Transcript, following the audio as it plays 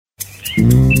Good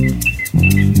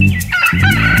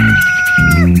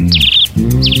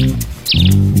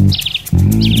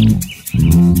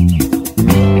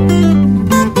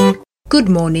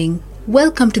morning.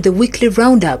 Welcome to the weekly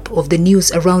roundup of the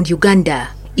news around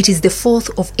Uganda. It is the 4th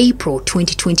of April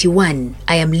 2021.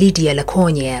 I am Lydia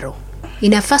Lakonyero.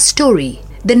 In our first story,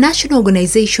 the National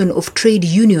Organization of Trade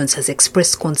Unions has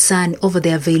expressed concern over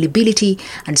the availability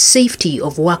and safety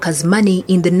of workers' money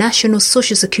in the National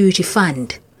Social Security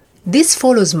Fund. This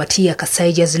follows Matia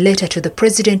Kasaija's letter to the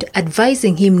President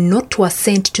advising him not to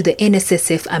assent to the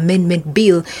NSSF Amendment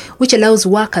Bill, which allows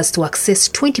workers to access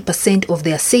 20% of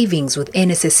their savings with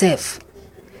NSSF.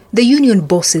 The union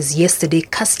bosses yesterday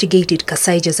castigated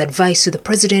Kasaija's advice to the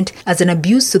President as an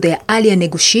abuse to their earlier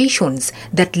negotiations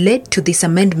that led to this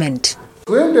amendment.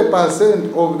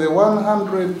 20% of the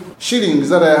 100 shillings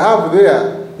that I have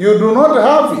there, you do not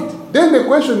have it. Then the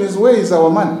question is, where is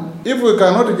our money? If we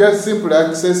cannot just simply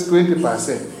access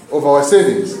 20% of our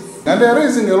savings, and they're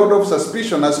raising a lot of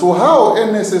suspicion as to how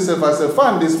NSSF as a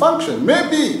fund is functioning.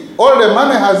 Maybe all the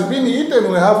money has been eaten,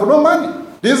 we have no money.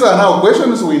 These are now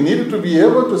questions we need to be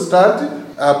able to start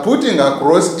putting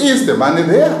across. Is the money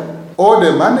there? Or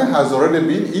the money has already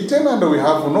been eaten and we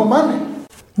have no money?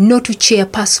 NOTU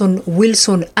chairperson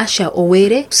Wilson Asha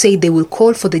Owere said they will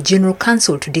call for the General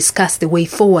Council to discuss the way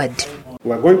forward.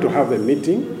 We are going to have a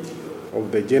meeting of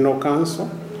the General Council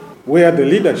where the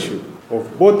leadership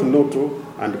of both NOTU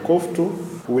and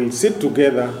COFTU will sit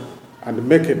together and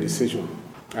make a decision.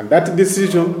 And that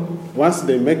decision, once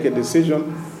they make a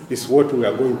decision, is what we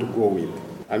are going to go with.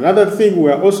 Another thing, we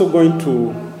are also going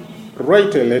to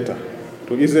write a letter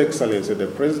to His Excellency the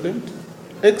President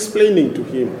explaining to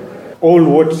him all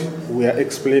what we are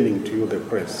explaining to you, the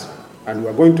press. And we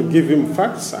are going to give him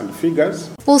facts and figures.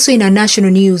 Also in our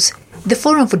national news, the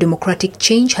Forum for Democratic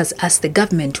Change has asked the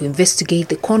government to investigate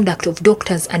the conduct of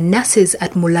doctors and nurses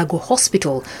at Mulago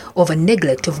Hospital over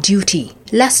neglect of duty.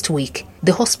 Last week,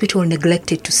 the hospital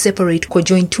neglected to separate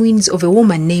conjoined twins of a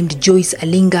woman named Joyce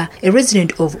Alinga, a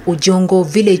resident of Ojongo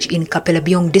village in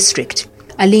Kapelabyong district.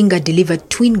 Alinga delivered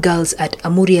twin girls at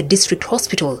Amuria District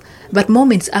Hospital, but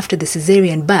moments after the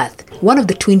caesarean birth, one of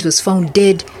the twins was found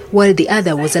dead while the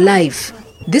other was alive.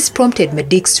 This prompted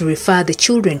medics to refer the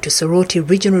children to Soroti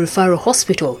Regional Referral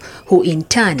Hospital, who in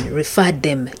turn referred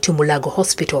them to Mulago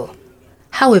Hospital.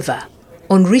 However,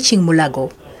 on reaching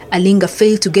Mulago, Alinga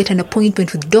failed to get an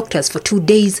appointment with doctors for 2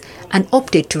 days and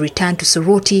opted to return to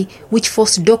Soroti, which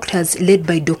forced doctors led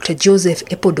by Dr. Joseph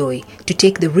Epodoi to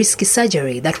take the risky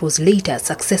surgery that was later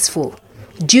successful.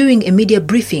 During a media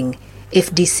briefing,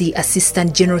 FDC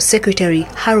Assistant General Secretary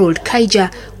Harold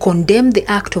Kaija condemned the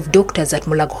act of doctors at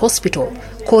Mulago Hospital,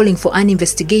 calling for an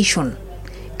investigation.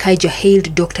 Kaija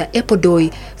hailed Dr.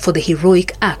 Epodoi for the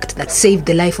heroic act that saved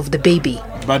the life of the baby.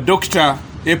 But Dr.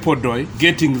 Epodoi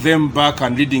getting them back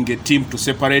and leading a team to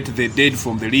separate the dead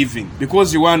from the living.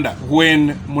 Because you wonder,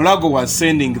 when Mulago was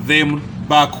sending them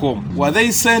back home, were they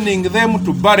sending them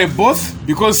to bury both?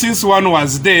 Because since one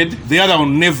was dead, the other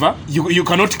one never. You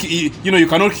cannot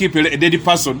keep a dead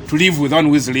person to live with one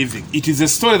who is living. It is a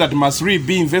story that must really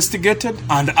be investigated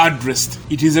and addressed.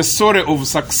 It is a story of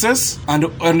success and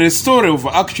a story of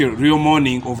actual real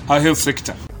mourning of our health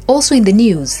sector. Also in the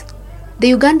news, the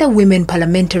Uganda Women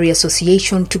Parliamentary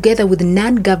Association, together with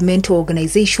non-governmental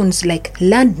organizations like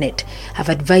LandNet, have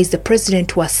advised the President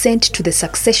to assent to the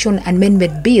Succession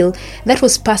Amendment Bill that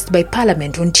was passed by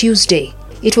Parliament on Tuesday.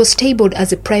 It was tabled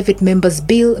as a private member's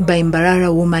bill by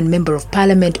Mbarara Woman Member of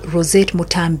Parliament Rosette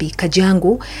Mutambi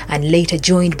Kajangu and later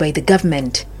joined by the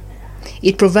government.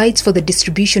 It provides for the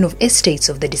distribution of estates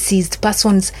of the deceased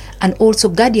persons and also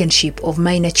guardianship of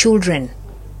minor children.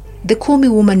 The Kumi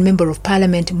Woman Member of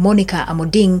Parliament Monica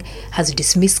Amoding has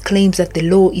dismissed claims that the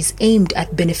law is aimed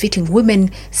at benefiting women,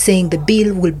 saying the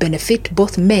bill will benefit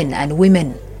both men and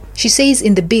women. She says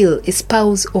in the bill, a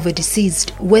spouse of a deceased,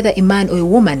 whether a man or a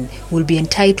woman, will be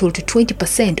entitled to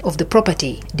 20% of the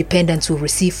property. Dependents will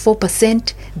receive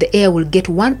 4%, the heir will get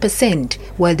 1%,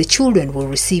 while the children will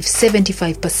receive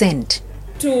 75%.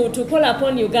 To call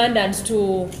upon Ugandans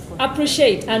to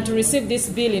appreciate and to receive this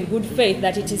bill in good faith,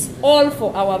 that it is all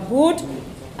for our good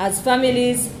as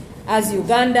families, as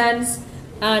Ugandans,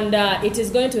 and it is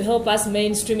going to help us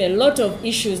mainstream a lot of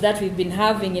issues that we've been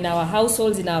having in our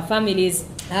households, in our families,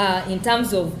 in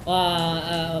terms of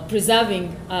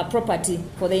preserving property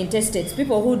for the intestates,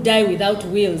 people who die without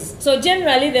wills. So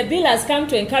generally, the bill has come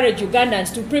to encourage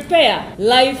Ugandans to prepare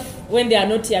life when they are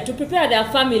not here, to prepare their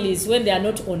families when they are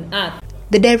not on earth.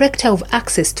 The Director of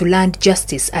Access to Land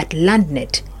Justice at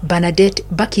LandNet, Bernadette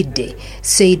Bakide,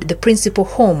 said the principal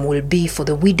home will be for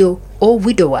the widow or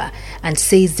widower and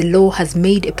says the law has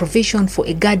made a provision for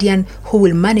a guardian who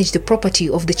will manage the property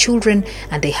of the children,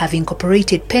 and they have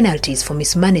incorporated penalties for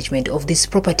mismanagement of these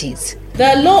properties.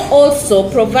 The law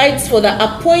also provides for the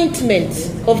appointment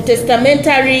of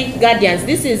testamentary guardians.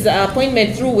 This is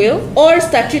appointment through will, or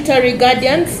statutory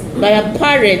guardians by a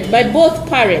parent, by both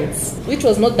parents, which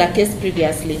was not the case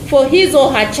previously, for his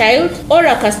or her child, or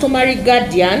a customary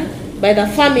guardian by the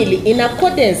family in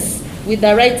accordance with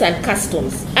the rights and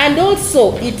customs. And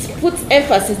also it puts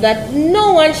emphasis that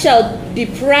no one shall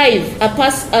deprive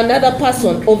another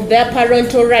person of their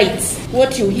parental rights.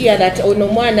 What you hear that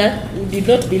Onomwana did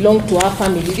not belong to our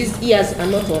family, these ears are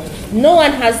not on. No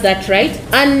one has that right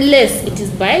unless it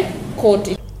is by court.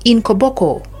 In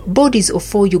Koboko, bodies of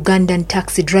 4 Ugandan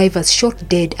taxi drivers shot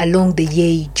dead along the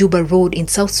Yei-Juba road in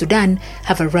South Sudan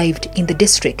have arrived in the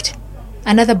district.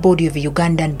 Another body of a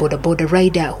Ugandan border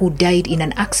rider who died in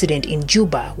an accident in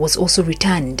Juba was also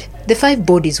returned. The 5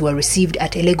 bodies were received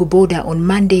at Elegu border on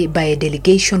Monday by a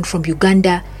delegation from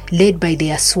Uganda led by the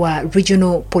Aswa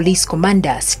Regional Police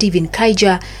Commander Stephen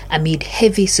Kaija amid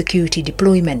heavy security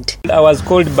deployment. I was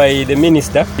called by the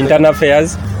Minister, Internal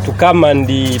Affairs, to come and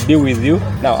be with you.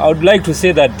 Now, I would like to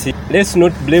say that let's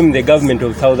not blame the government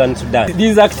of Southern Sudan.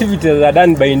 These activities are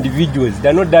done by individuals. They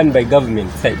are not done by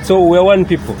government side. So we are one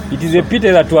people. It is a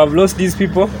pity that we have lost these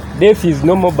people. Death is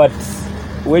normal, but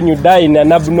when you die in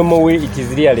an abnormal way, it is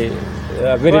really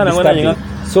very disturbing.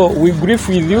 So we grieve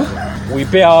with you. We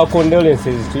pay our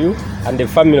condolences to you and the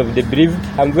family of the bereaved.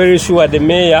 I'm very sure the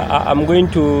mayor, I'm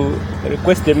going to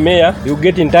request the mayor, you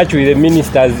get in touch with the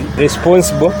ministers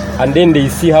responsible, and then they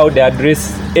see how they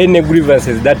address any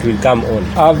grievances that will come on.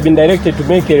 I've been directed to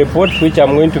make a report which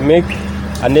I'm going to make,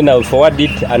 and then I'll forward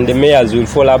it, and the mayors will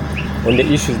follow up on the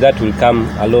issues that will come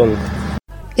along.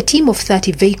 A team of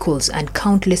 30 vehicles and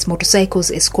countless motorcycles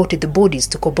escorted the bodies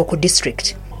to Koboko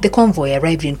district. The convoy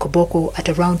arrived in Koboko at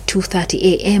around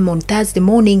 2:30 a.m. on Thursday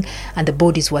morning, and the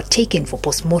bodies were taken for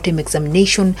post-mortem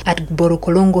examination at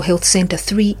Borokolongo Health Center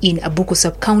 3 in Abuko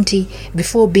sub-county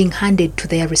before being handed to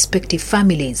their respective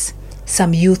families.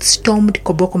 Some youth stormed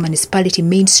Koboko municipality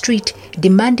main street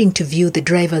demanding to view the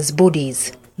drivers'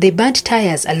 bodies. They burnt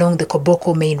tires along the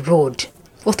Koboko main road.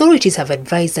 Authorities have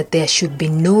advised that there should be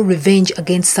no revenge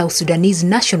against South Sudanese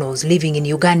nationals living in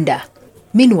Uganda.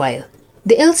 Meanwhile,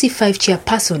 the LC5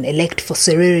 chairperson-elect for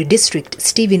Serere District,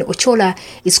 Stephen Ochola,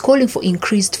 is calling for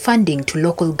increased funding to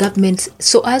local governments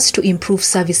so as to improve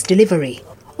service delivery.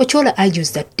 Ochola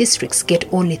argues that districts get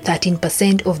only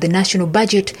 13% of the national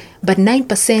budget, but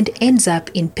 9% ends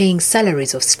up in paying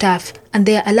salaries of staff and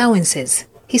their allowances.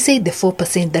 He said the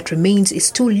 4% that remains is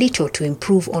too little to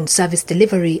improve on service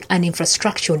delivery and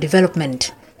infrastructure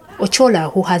development.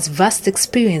 Ochola, who has vast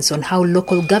experience on how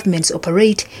local governments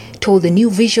operate, told the New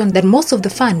Vision that most of the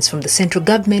funds from the central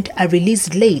government are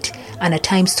released late and at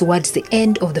times towards the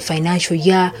end of the financial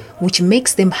year, which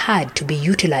makes them hard to be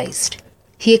utilized.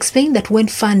 He explained that when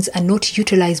funds are not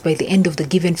utilized by the end of the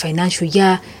given financial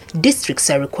year, districts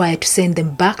are required to send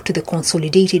them back to the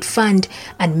consolidated fund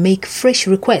and make fresh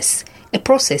requests, a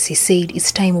process he said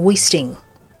is time-wasting.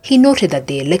 He noted that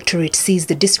the electorate sees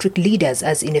the district leaders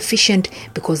as inefficient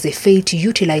because they fail to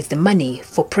utilize the money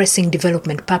for pressing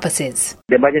development purposes.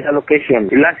 The budget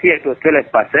allocation, last year it was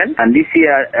 12%, and this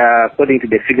year, according to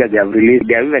the figures they have released,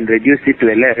 they have even reduced it to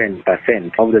 11%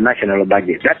 of the national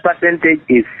budget. That percentage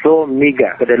is so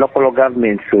meager for the local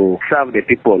governments to serve the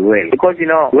people well. Because,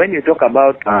 when you talk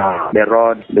about the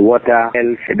road, the water,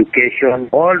 health, education,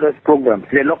 all those programs,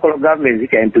 the local governments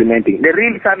which are implementing, the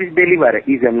real service delivery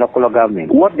is in local government.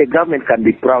 What the government can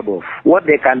be proud of, what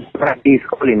they can practice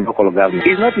all in local government.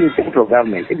 It's not in central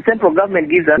government. The central government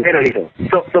gives us very little.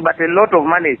 But a lot of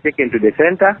money is taken to the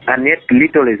center, and yet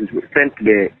little is sent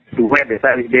to where the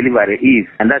service delivery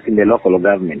is, and that's in the local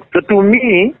government. So to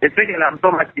me, especially I'm so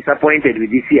much disappointed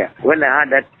with this year when I heard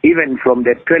that even from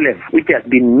the 12, which has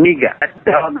been meager,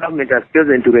 that our government has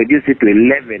chosen to reduce it to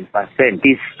 11%,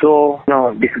 is so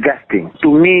disgusting.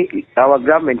 To me, our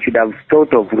government should have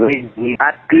thought of raising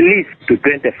at least to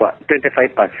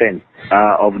 25%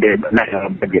 of the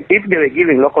national budget. If they were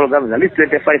giving local governments at least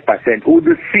 25%, we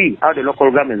would see how the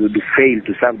local governments would fail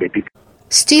to serve the people.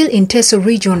 Still in Teso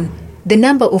region, the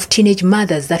number of teenage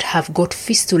mothers that have got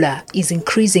fistula is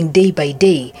increasing day by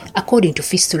day, according to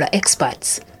fistula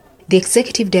experts. The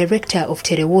executive director of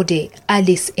Terewode,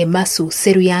 Alice Emasu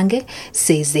Seruyange,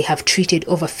 says they have treated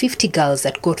over 50 girls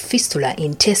that got fistula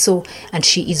in Teso, and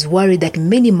she is worried that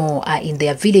many more are in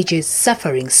their villages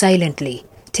suffering silently.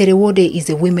 Terewode is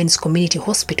a women's community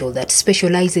hospital that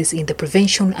specializes in the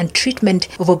prevention and treatment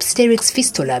of obstetrics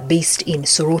fistula based in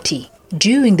Soroti.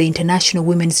 During the International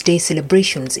Women's Day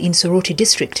celebrations in Soroti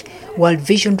District, World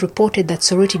Vision reported that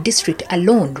Soroti District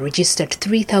alone registered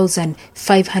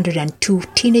 3,502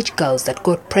 teenage girls that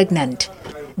got pregnant.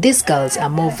 These girls are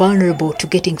more vulnerable to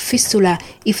getting fistula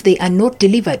if they are not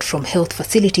delivered from health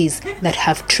facilities that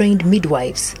have trained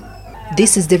midwives.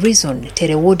 This is the reason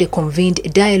Terewode convened a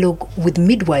dialogue with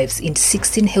midwives in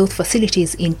 16 health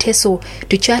facilities in Teso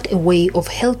to chart a way of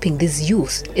helping these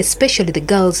youth, especially the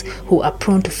girls who are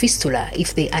prone to fistula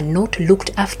if they are not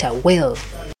looked after well.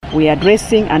 We are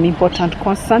addressing an important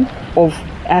concern of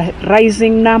a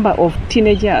rising number of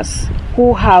teenagers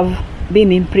who have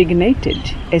been impregnated,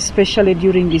 especially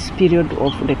during this period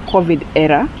of the COVID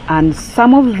era, and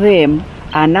some of them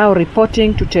are now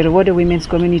reporting to Terewode Women's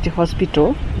Community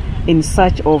Hospital in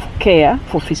search of care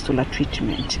for fistula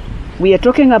treatment. We are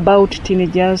talking about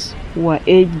teenagers who are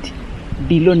aged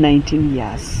below 19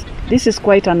 years. This is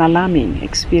quite an alarming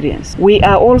experience. We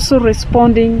are also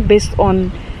responding based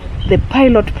on the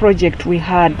pilot project we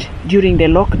had during the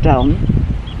lockdown,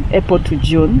 April to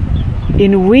June,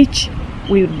 in which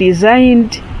we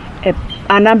designed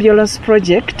an ambulance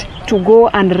project to go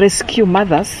and rescue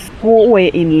mothers who were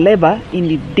in labor in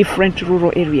the different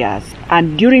rural areas.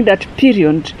 And during that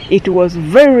period, it was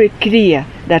very clear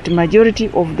that the majority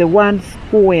of the ones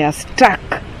who were stuck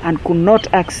and could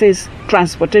not access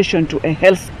transportation to a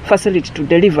health facility to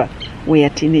deliver were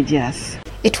teenagers.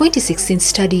 A 2016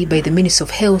 study by the Ministry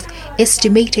of Health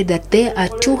estimated that there are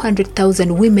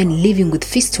 200,000 women living with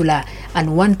fistula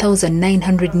and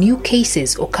 1,900 new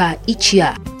cases occur each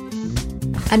year.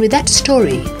 And with that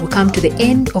story, we come to the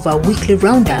end of our weekly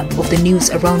roundup of the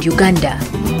news around Uganda.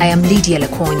 I am Lydia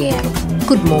Lakonyero.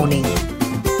 Good morning.